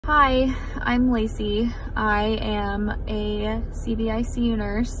Hi, I'm Lacie. I am a CVICU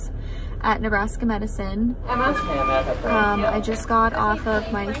nurse at Nebraska Medicine. I just got off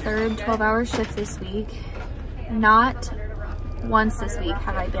of my third 12-hour shift this week. Not once this week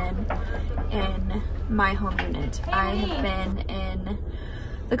have I been in my home unit. I have been in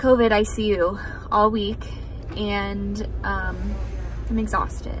the COVID ICU all week, and I'm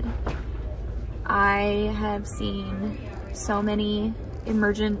exhausted. I have seen so many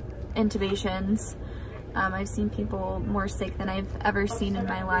emergent intubations. I've seen people more sick than I've ever seen in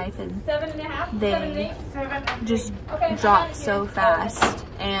my life, and they just drop so fast.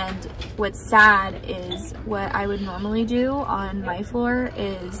 And what's sad is what I would normally do on my floor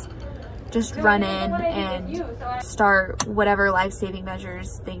is just run in and start whatever life-saving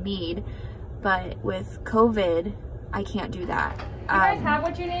measures they need. But with COVID, I can't do that. You guys have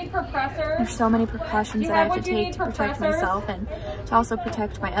what you need for pressers? There's so many precautions that I have to take to protect myself and to also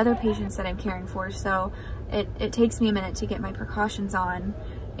protect my other patients that I'm caring for. So it takes me a minute to get my precautions on,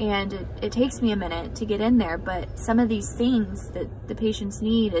 and it takes me a minute to get in there. But some of these things that the patients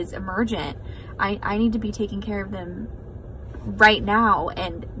need is emergent. I need to be taking care of them right now,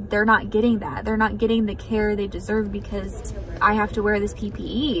 and they're not getting that. They're not getting the care they deserve because I have to wear this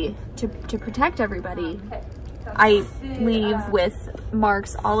PPE to protect everybody. I leave with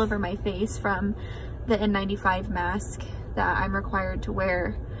marks all over my face from the N95 mask that I'm required to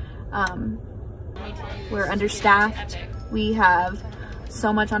wear. We're understaffed. We have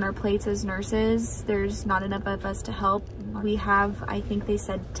so much on our plates as nurses. There's not enough of us to help. We have, I think they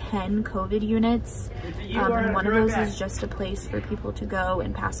said 10 COVID units, and one of those is just a place for people to go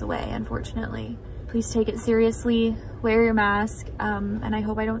and pass away, unfortunately. Please take it seriously, wear your mask, and I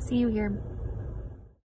hope I don't see you here.